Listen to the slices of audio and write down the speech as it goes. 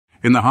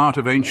In the heart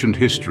of ancient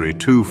history,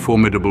 two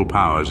formidable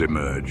powers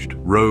emerged,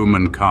 Rome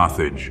and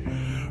Carthage.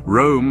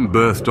 Rome,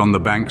 birthed on the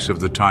banks of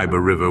the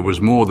Tiber River,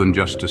 was more than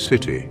just a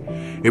city.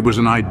 It was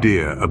an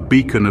idea, a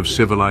beacon of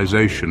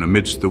civilization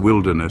amidst the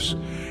wilderness.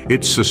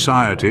 Its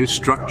society,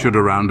 structured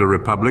around a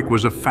republic,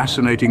 was a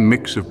fascinating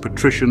mix of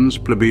patricians,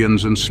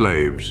 plebeians, and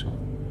slaves.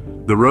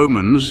 The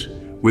Romans,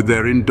 with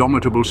their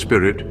indomitable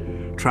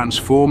spirit,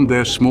 transformed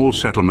their small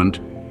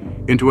settlement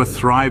into a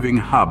thriving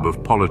hub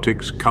of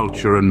politics,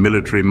 culture, and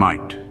military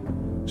might.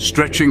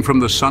 Stretching from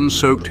the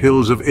sun-soaked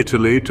hills of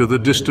Italy to the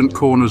distant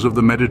corners of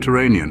the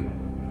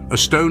Mediterranean, a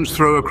stone's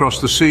throw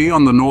across the sea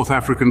on the North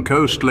African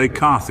coast lay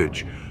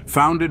Carthage.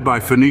 Founded by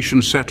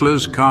Phoenician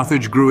settlers,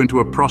 Carthage grew into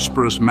a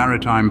prosperous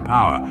maritime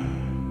power.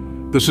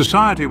 The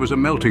society was a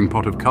melting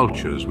pot of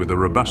cultures with a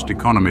robust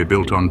economy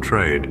built on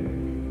trade.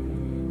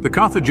 The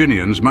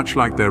Carthaginians, much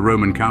like their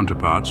Roman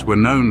counterparts, were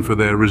known for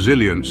their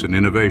resilience and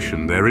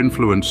innovation, their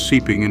influence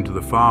seeping into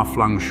the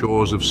far-flung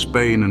shores of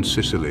Spain and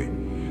Sicily.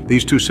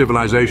 These two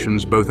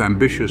civilizations, both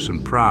ambitious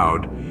and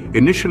proud,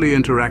 initially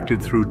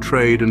interacted through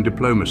trade and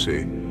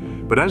diplomacy.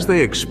 But as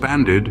they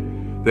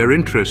expanded, their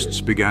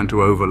interests began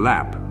to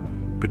overlap,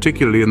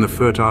 particularly in the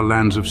fertile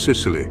lands of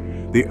Sicily.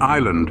 The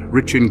island,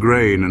 rich in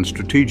grain and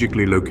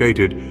strategically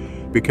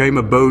located, became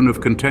a bone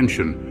of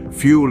contention,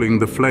 fueling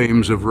the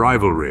flames of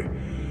rivalry.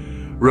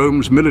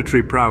 Rome's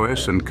military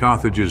prowess and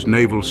Carthage's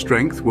naval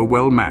strength were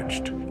well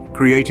matched,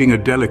 creating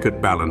a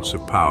delicate balance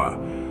of power.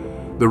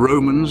 The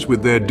Romans,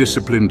 with their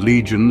disciplined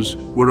legions,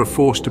 were a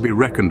force to be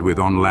reckoned with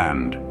on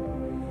land.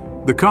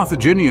 The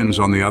Carthaginians,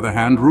 on the other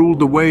hand, ruled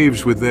the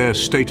waves with their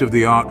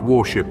state-of-the-art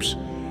warships.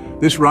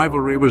 This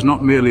rivalry was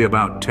not merely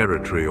about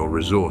territory or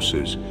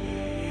resources.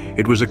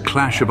 It was a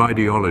clash of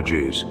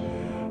ideologies,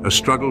 a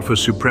struggle for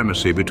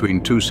supremacy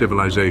between two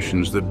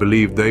civilizations that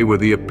believed they were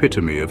the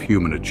epitome of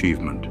human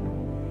achievement.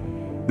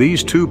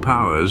 These two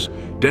powers,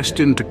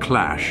 destined to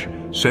clash,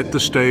 set the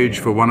stage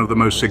for one of the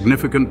most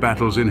significant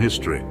battles in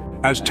history.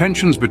 As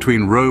tensions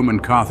between Rome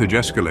and Carthage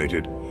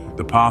escalated,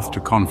 the path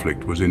to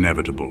conflict was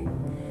inevitable.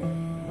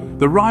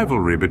 The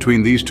rivalry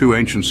between these two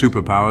ancient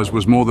superpowers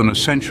was more than a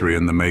century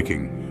in the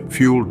making,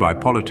 fueled by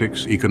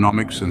politics,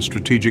 economics, and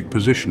strategic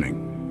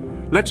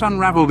positioning. Let's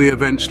unravel the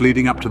events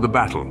leading up to the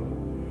battle.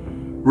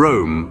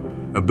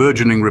 Rome, a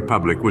burgeoning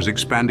republic, was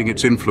expanding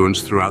its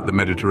influence throughout the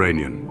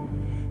Mediterranean.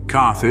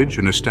 Carthage,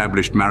 an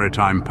established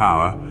maritime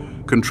power,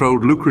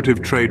 controlled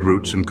lucrative trade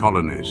routes and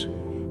colonies.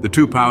 The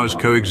two powers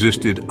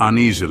coexisted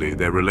uneasily,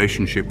 their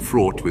relationship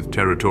fraught with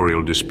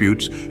territorial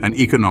disputes and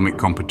economic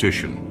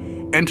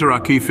competition. Enter our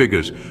key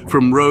figures.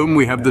 From Rome,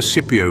 we have the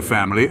Scipio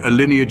family, a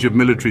lineage of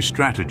military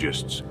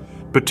strategists.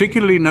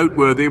 Particularly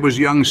noteworthy was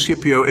young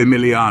Scipio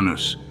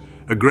Aemilianus,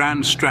 a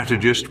grand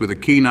strategist with a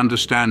keen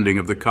understanding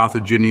of the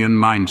Carthaginian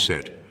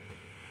mindset.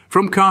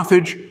 From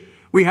Carthage,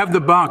 we have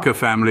the Barca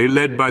family,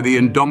 led by the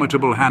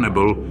indomitable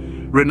Hannibal,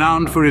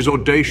 renowned for his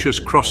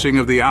audacious crossing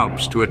of the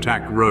Alps to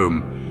attack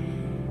Rome.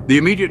 The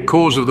immediate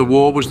cause of the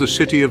war was the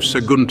city of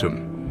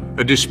Saguntum.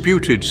 A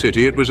disputed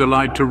city, it was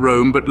allied to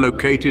Rome but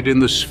located in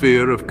the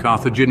sphere of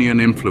Carthaginian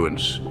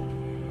influence.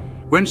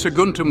 When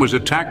Saguntum was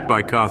attacked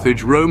by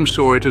Carthage, Rome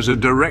saw it as a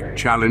direct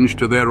challenge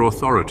to their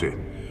authority.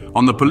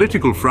 On the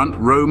political front,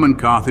 Rome and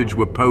Carthage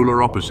were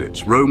polar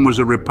opposites. Rome was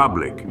a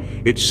republic,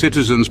 its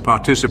citizens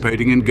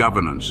participating in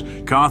governance.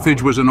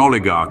 Carthage was an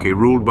oligarchy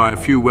ruled by a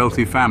few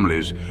wealthy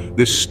families.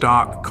 This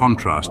stark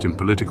contrast in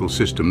political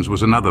systems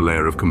was another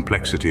layer of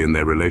complexity in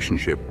their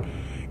relationship.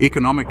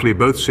 Economically,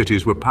 both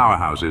cities were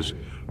powerhouses.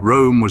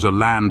 Rome was a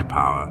land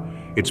power,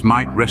 its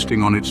might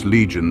resting on its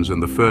legions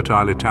and the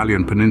fertile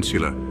Italian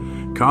peninsula.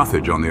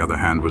 Carthage, on the other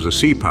hand, was a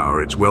sea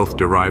power, its wealth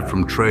derived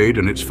from trade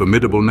and its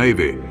formidable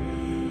navy.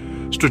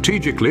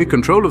 Strategically,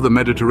 control of the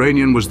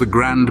Mediterranean was the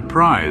grand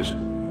prize.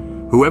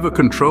 Whoever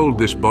controlled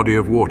this body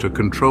of water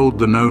controlled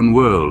the known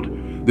world.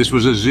 This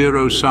was a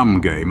zero-sum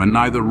game, and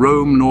neither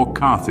Rome nor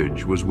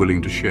Carthage was willing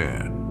to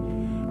share.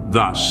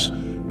 Thus,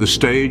 the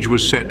stage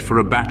was set for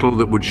a battle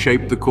that would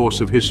shape the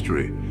course of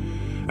history.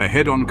 A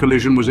head-on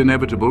collision was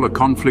inevitable, a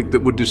conflict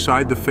that would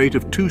decide the fate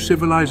of two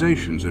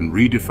civilizations and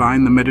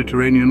redefine the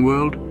Mediterranean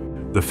world.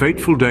 The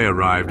fateful day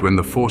arrived when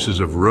the forces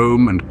of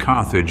Rome and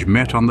Carthage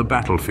met on the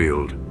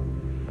battlefield.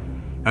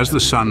 As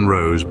the sun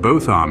rose,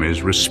 both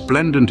armies,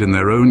 resplendent in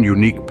their own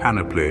unique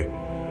panoply,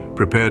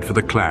 prepared for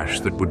the clash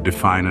that would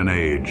define an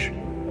age.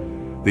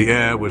 The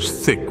air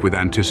was thick with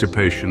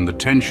anticipation, the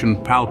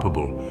tension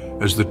palpable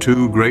as the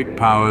two great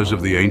powers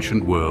of the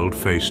ancient world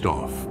faced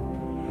off.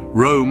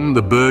 Rome,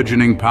 the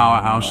burgeoning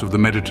powerhouse of the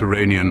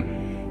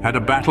Mediterranean, had a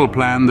battle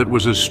plan that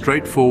was as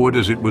straightforward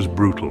as it was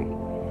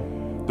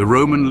brutal. The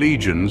Roman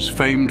legions,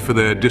 famed for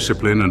their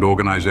discipline and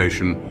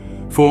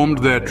organization, formed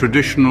their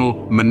traditional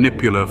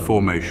manipular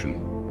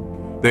formation.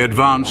 They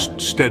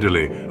advanced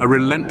steadily, a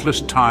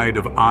relentless tide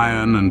of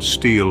iron and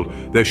steel,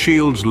 their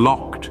shields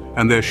locked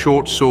and their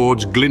short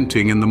swords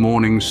glinting in the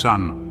morning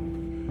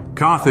sun.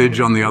 Carthage,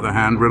 on the other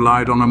hand,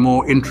 relied on a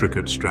more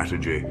intricate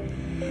strategy.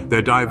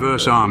 Their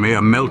diverse army,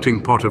 a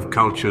melting pot of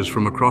cultures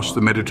from across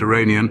the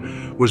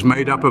Mediterranean, was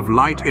made up of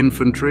light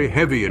infantry,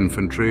 heavy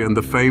infantry, and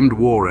the famed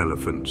war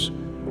elephants.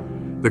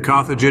 The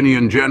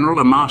Carthaginian general,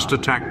 a master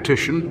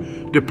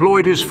tactician,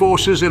 deployed his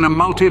forces in a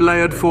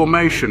multi-layered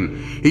formation.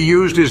 He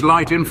used his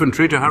light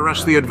infantry to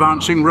harass the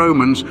advancing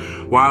Romans,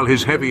 while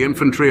his heavy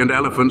infantry and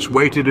elephants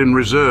waited in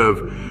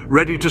reserve,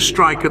 ready to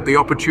strike at the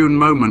opportune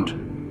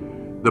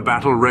moment. The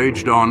battle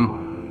raged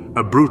on,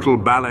 a brutal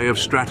ballet of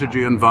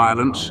strategy and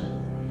violence.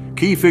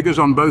 Key figures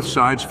on both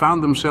sides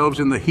found themselves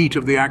in the heat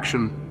of the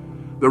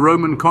action. The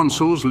Roman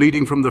consuls,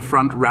 leading from the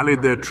front,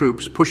 rallied their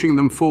troops, pushing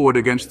them forward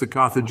against the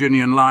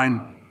Carthaginian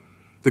line.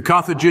 The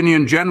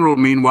Carthaginian general,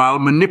 meanwhile,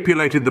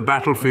 manipulated the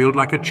battlefield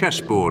like a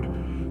chessboard,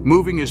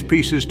 moving his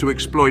pieces to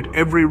exploit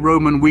every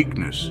Roman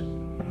weakness.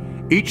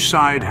 Each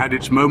side had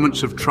its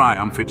moments of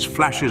triumph, its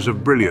flashes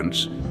of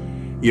brilliance.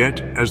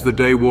 Yet, as the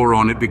day wore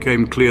on, it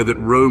became clear that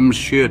Rome's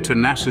sheer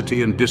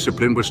tenacity and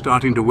discipline were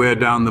starting to wear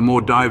down the more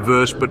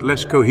diverse but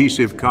less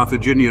cohesive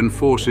Carthaginian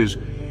forces.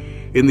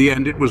 In the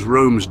end, it was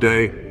Rome's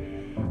day.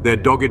 Their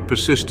dogged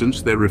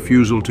persistence, their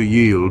refusal to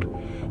yield,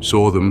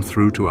 saw them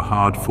through to a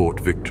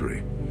hard-fought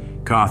victory.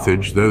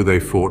 Carthage, though they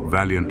fought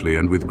valiantly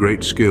and with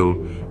great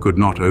skill, could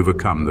not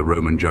overcome the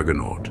Roman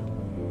juggernaut.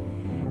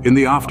 In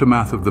the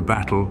aftermath of the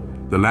battle,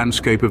 the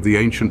landscape of the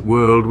ancient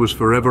world was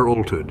forever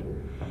altered.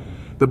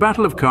 The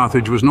Battle of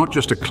Carthage was not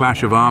just a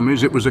clash of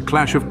armies, it was a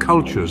clash of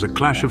cultures, a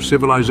clash of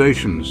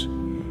civilizations.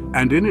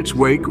 And in its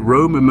wake,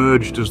 Rome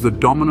emerged as the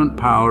dominant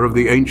power of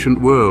the ancient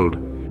world.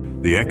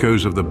 The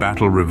echoes of the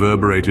battle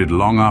reverberated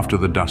long after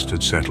the dust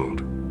had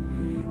settled.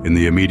 In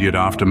the immediate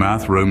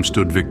aftermath, Rome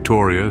stood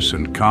victorious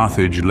and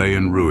Carthage lay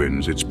in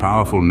ruins, its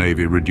powerful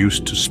navy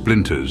reduced to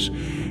splinters,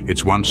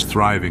 its once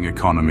thriving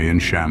economy in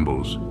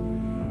shambles.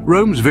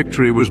 Rome's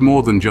victory was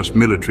more than just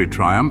military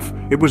triumph.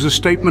 It was a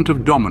statement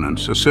of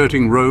dominance,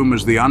 asserting Rome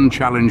as the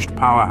unchallenged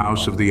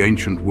powerhouse of the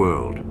ancient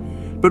world.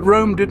 But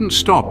Rome didn't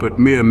stop at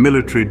mere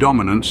military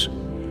dominance.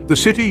 The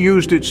city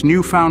used its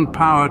newfound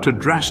power to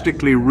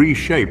drastically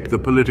reshape the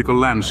political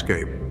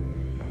landscape.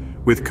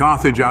 With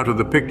Carthage out of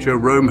the picture,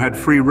 Rome had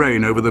free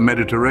rein over the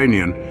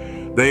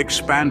Mediterranean. They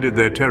expanded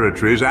their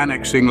territories,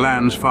 annexing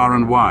lands far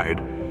and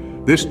wide.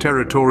 This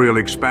territorial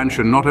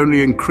expansion not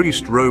only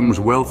increased Rome's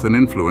wealth and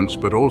influence,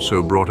 but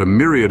also brought a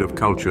myriad of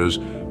cultures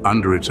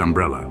under its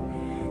umbrella,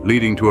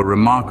 leading to a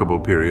remarkable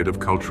period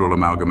of cultural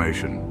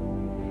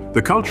amalgamation.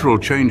 The cultural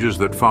changes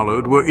that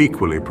followed were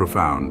equally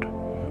profound.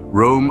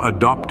 Rome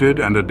adopted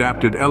and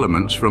adapted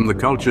elements from the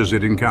cultures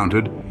it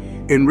encountered,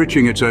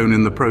 enriching its own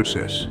in the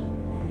process.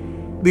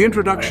 The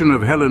introduction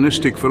of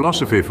Hellenistic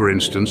philosophy, for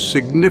instance,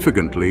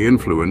 significantly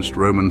influenced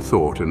Roman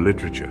thought and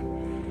literature.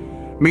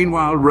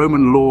 Meanwhile,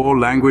 Roman law,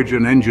 language,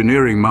 and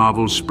engineering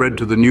marvels spread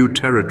to the new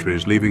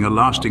territories, leaving a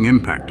lasting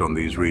impact on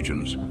these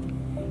regions.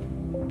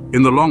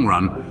 In the long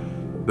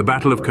run, the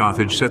Battle of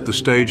Carthage set the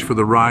stage for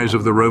the rise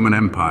of the Roman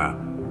Empire.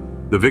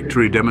 The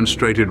victory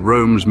demonstrated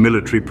Rome's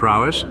military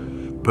prowess,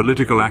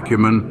 political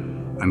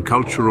acumen, and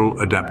cultural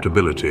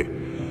adaptability.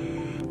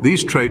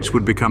 These traits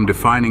would become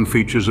defining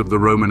features of the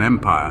Roman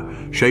Empire,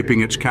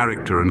 shaping its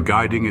character and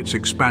guiding its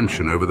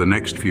expansion over the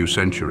next few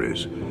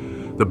centuries.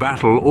 The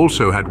battle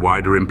also had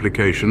wider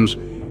implications.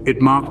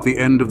 It marked the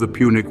end of the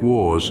Punic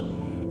Wars,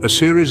 a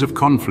series of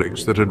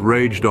conflicts that had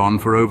raged on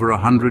for over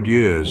 100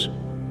 years.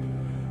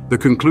 The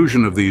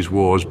conclusion of these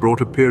wars brought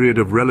a period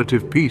of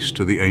relative peace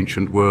to the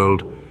ancient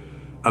world,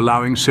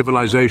 allowing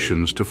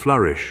civilizations to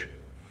flourish.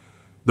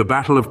 The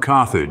Battle of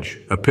Carthage,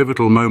 a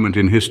pivotal moment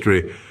in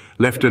history,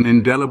 left an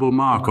indelible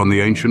mark on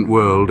the ancient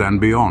world and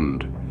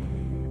beyond.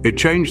 It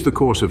changed the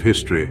course of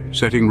history,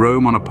 setting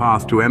Rome on a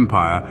path to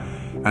empire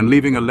and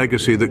leaving a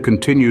legacy that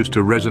continues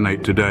to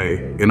resonate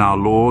today in our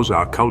laws,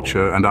 our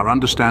culture, and our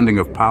understanding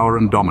of power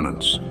and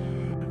dominance.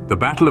 The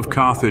Battle of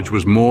Carthage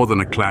was more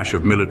than a clash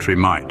of military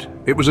might.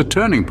 It was a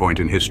turning point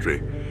in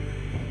history.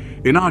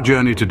 In our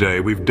journey today,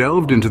 we've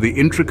delved into the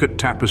intricate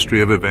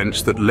tapestry of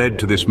events that led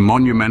to this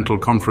monumental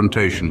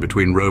confrontation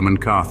between Rome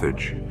and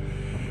Carthage.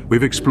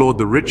 We've explored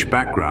the rich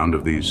background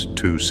of these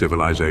two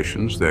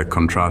civilizations, their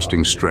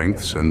contrasting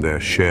strengths and their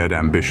shared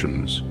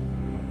ambitions.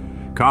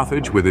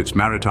 Carthage, with its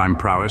maritime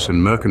prowess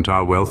and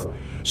mercantile wealth,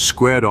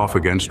 squared off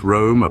against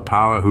Rome, a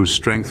power whose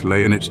strength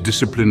lay in its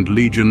disciplined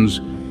legions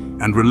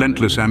and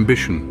relentless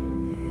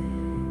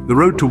ambition. The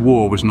road to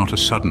war was not a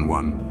sudden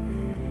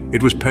one.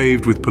 It was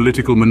paved with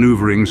political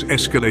maneuverings,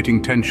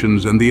 escalating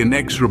tensions, and the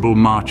inexorable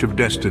march of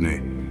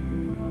destiny.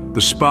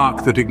 The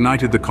spark that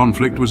ignited the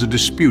conflict was a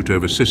dispute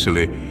over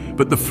Sicily,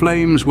 but the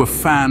flames were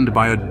fanned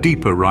by a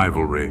deeper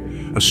rivalry,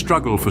 a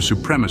struggle for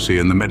supremacy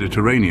in the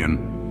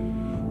Mediterranean.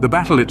 The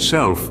battle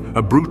itself,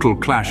 a brutal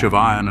clash of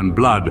iron and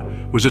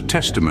blood, was a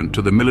testament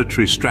to the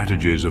military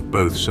strategies of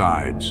both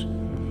sides.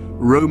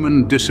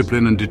 Roman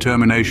discipline and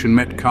determination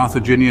met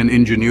Carthaginian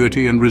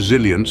ingenuity and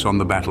resilience on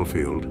the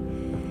battlefield.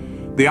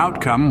 The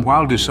outcome,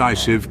 while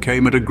decisive,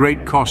 came at a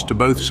great cost to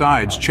both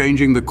sides,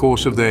 changing the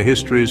course of their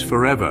histories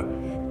forever.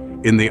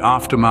 In the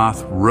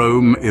aftermath,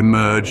 Rome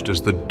emerged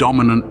as the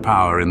dominant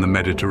power in the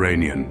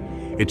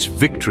Mediterranean, its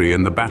victory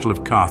in the Battle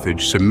of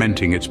Carthage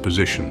cementing its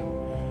position.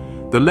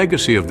 The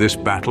legacy of this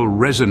battle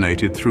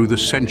resonated through the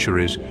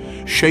centuries,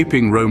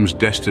 shaping Rome's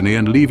destiny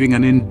and leaving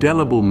an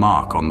indelible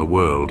mark on the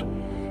world.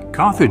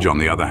 Carthage, on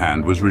the other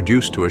hand, was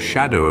reduced to a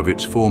shadow of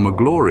its former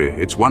glory,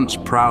 its once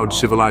proud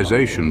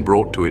civilization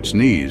brought to its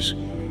knees.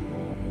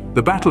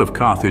 The Battle of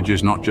Carthage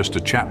is not just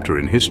a chapter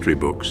in history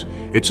books,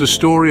 it's a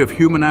story of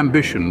human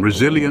ambition,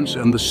 resilience,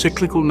 and the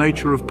cyclical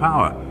nature of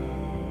power.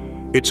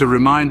 It's a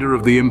reminder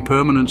of the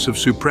impermanence of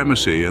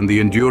supremacy and the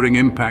enduring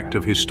impact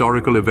of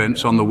historical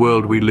events on the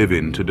world we live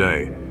in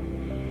today.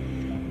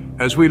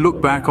 As we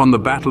look back on the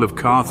Battle of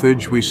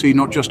Carthage, we see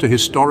not just a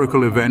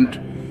historical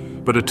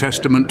event, but a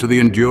testament to the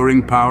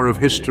enduring power of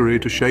history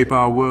to shape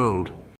our world.